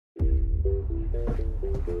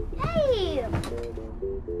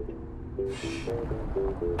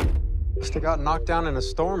Must have got knocked down in a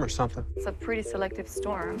storm or something. It's a pretty selective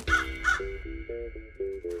storm.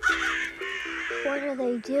 What are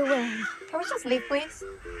they doing? Can we just leave, please?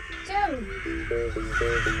 Jim!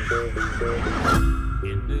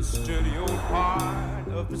 In this dirty old part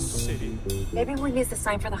of the city, Maybe we missed the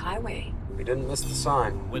sign for the highway. We didn't miss the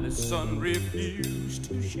sign. where the sun refused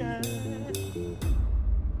to shine.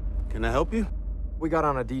 Can I help you? We got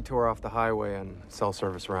on a detour off the highway and cell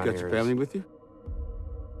service around Got here. your family with you?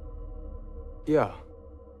 Yeah. I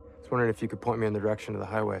was wondering if you could point me in the direction of the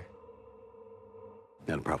highway.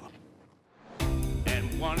 Not a problem.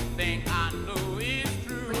 And one thing I know is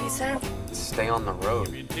true. What do you say? Stay on the road.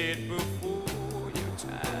 You're dead before your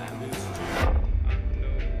time is through.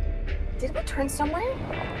 Did we turn somewhere?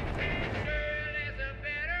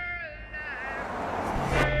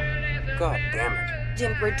 God damn it.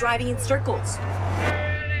 Jim, we're driving in circles.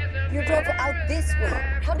 You drove out this way.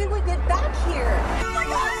 How did we get back here? Oh my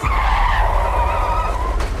God!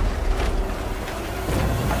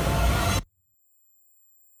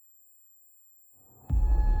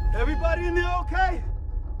 Everybody in there okay?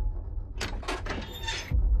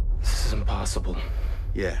 This is impossible.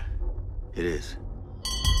 Yeah, it is.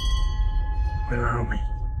 Where are we?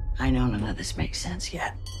 I know none of this makes sense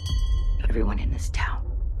yet. Everyone in this town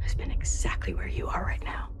has been exactly where you are right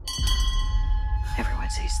now. Everyone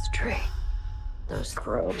sees the tree. Those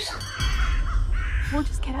groves. We'll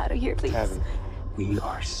just get out of here, please. Abby, we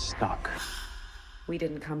are stuck. We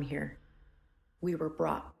didn't come here. We were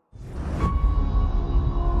brought.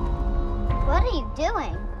 What are you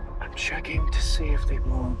doing? I'm checking to see if they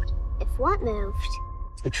moved. If what moved?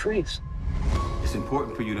 The trees. It's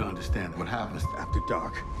important for you to understand what happens after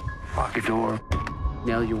dark. Lock your door,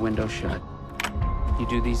 nail your window shut. You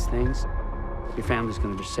do these things, your family's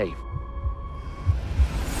gonna be safe.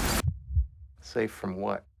 Safe from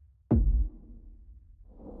what?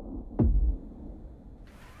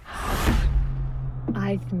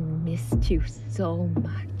 I've missed you so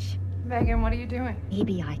much. Megan, what are you doing?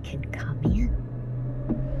 Maybe I can come in.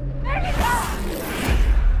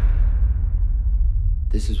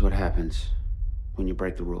 This is what happens when you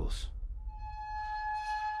break the rules.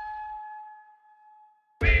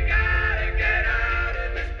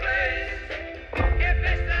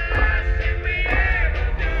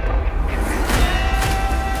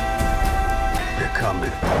 They're coming.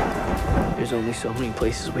 There's only so many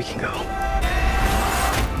places we can go.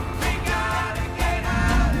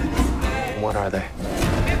 What are they?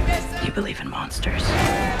 You believe in monsters.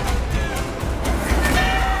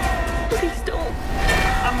 Please don't.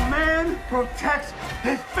 A man protects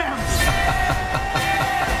his family.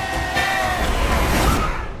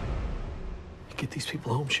 Get these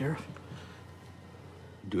people home, Sheriff.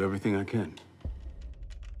 Do everything I can.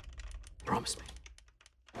 Promise me.